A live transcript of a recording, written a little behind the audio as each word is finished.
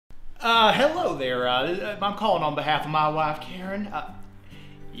Hello there. I'm calling on behalf of my wife, Karen.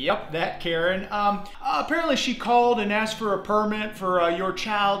 Yep, that Karen. Apparently she called and asked for a permit for your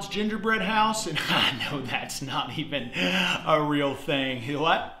child's gingerbread house, and I know that's not even a real thing.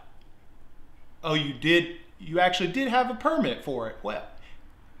 What? Oh, you did? You actually did have a permit for it? Well,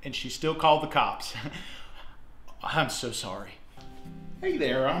 and she still called the cops. I'm so sorry. Hey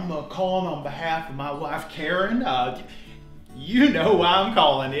there, I'm calling on behalf of my wife, Karen. You know why I'm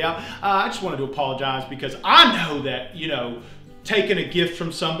calling, yeah. I just wanted to apologize because I know that, taking a gift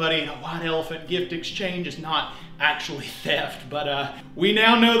from somebody in a white elephant gift exchange is not actually theft, but we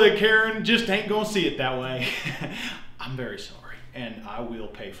now know that Karen just ain't gonna see it that way. I'm very sorry, and I will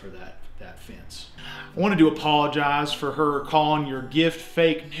pay for that fence. I wanted to apologize for her calling your gift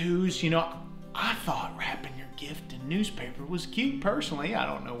fake news. I thought wrapping your gift in newspaper was cute personally. I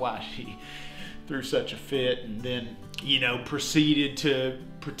don't know why she threw such a fit and then, proceeded to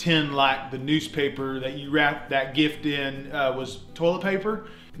pretend like the newspaper that you wrapped that gift in was toilet paper.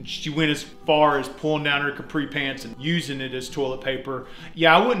 And she went as far as pulling down her capri pants and using it as toilet paper.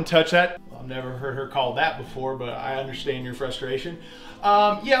 Yeah, I wouldn't touch that. I've never heard her call that before, but I understand your frustration.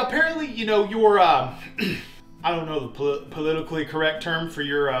 Yeah, apparently, your, I don't know the politically correct term for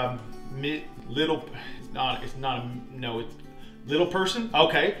your little person.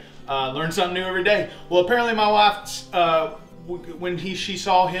 Okay. Learn something new every day. Well, apparently my wife, when she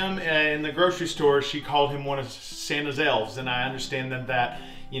saw him in the grocery store, she called him one of Santa's elves, and I understand that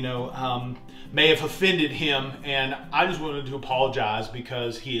may have offended him, and I just wanted to apologize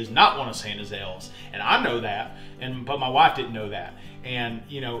because he is not one of Santa's elves, and I know that, but my wife didn't know that, and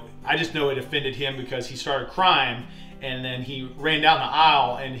I just know it offended him because he started crying, and then he ran down the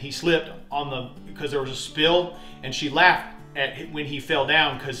aisle and he slipped because there was a spill, and she laughed when he fell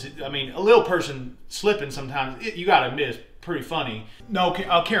down, because a little person slipping sometimes, you gotta admit, it's pretty funny. No,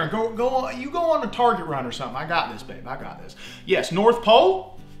 Karen, go on. You go on a Target run or something. I got this, babe. I got this. Yes, North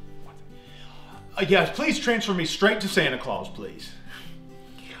Pole. Yes, please transfer me straight to Santa Claus, please.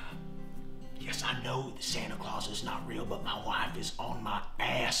 Yes, I know that Santa Claus is not real, but my wife is on my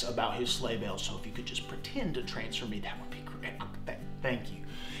ass about his sleigh bells. So if you could just pretend to transfer me, that would be great. Thank you.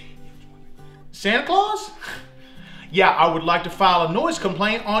 Santa Claus? Yeah, I would like to file a noise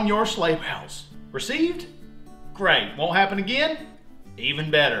complaint on your sleigh bells. Received? Great. Won't happen again?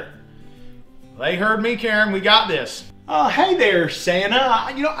 Even better. They heard me, Karen. We got this. Hey there, Santa.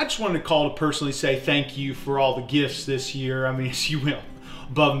 I just wanted to call to personally say thank you for all the gifts this year. As you will,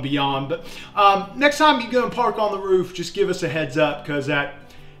 above and beyond. But next time you go and park on the roof, just give us a heads up, because that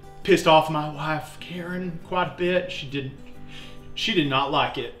pissed off my wife, Karen, quite a bit. She did not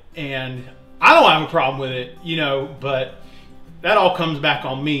like it, and I don't have a problem with it, but that all comes back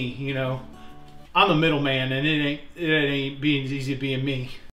on me, I'm the middleman, and it ain't being easy being me.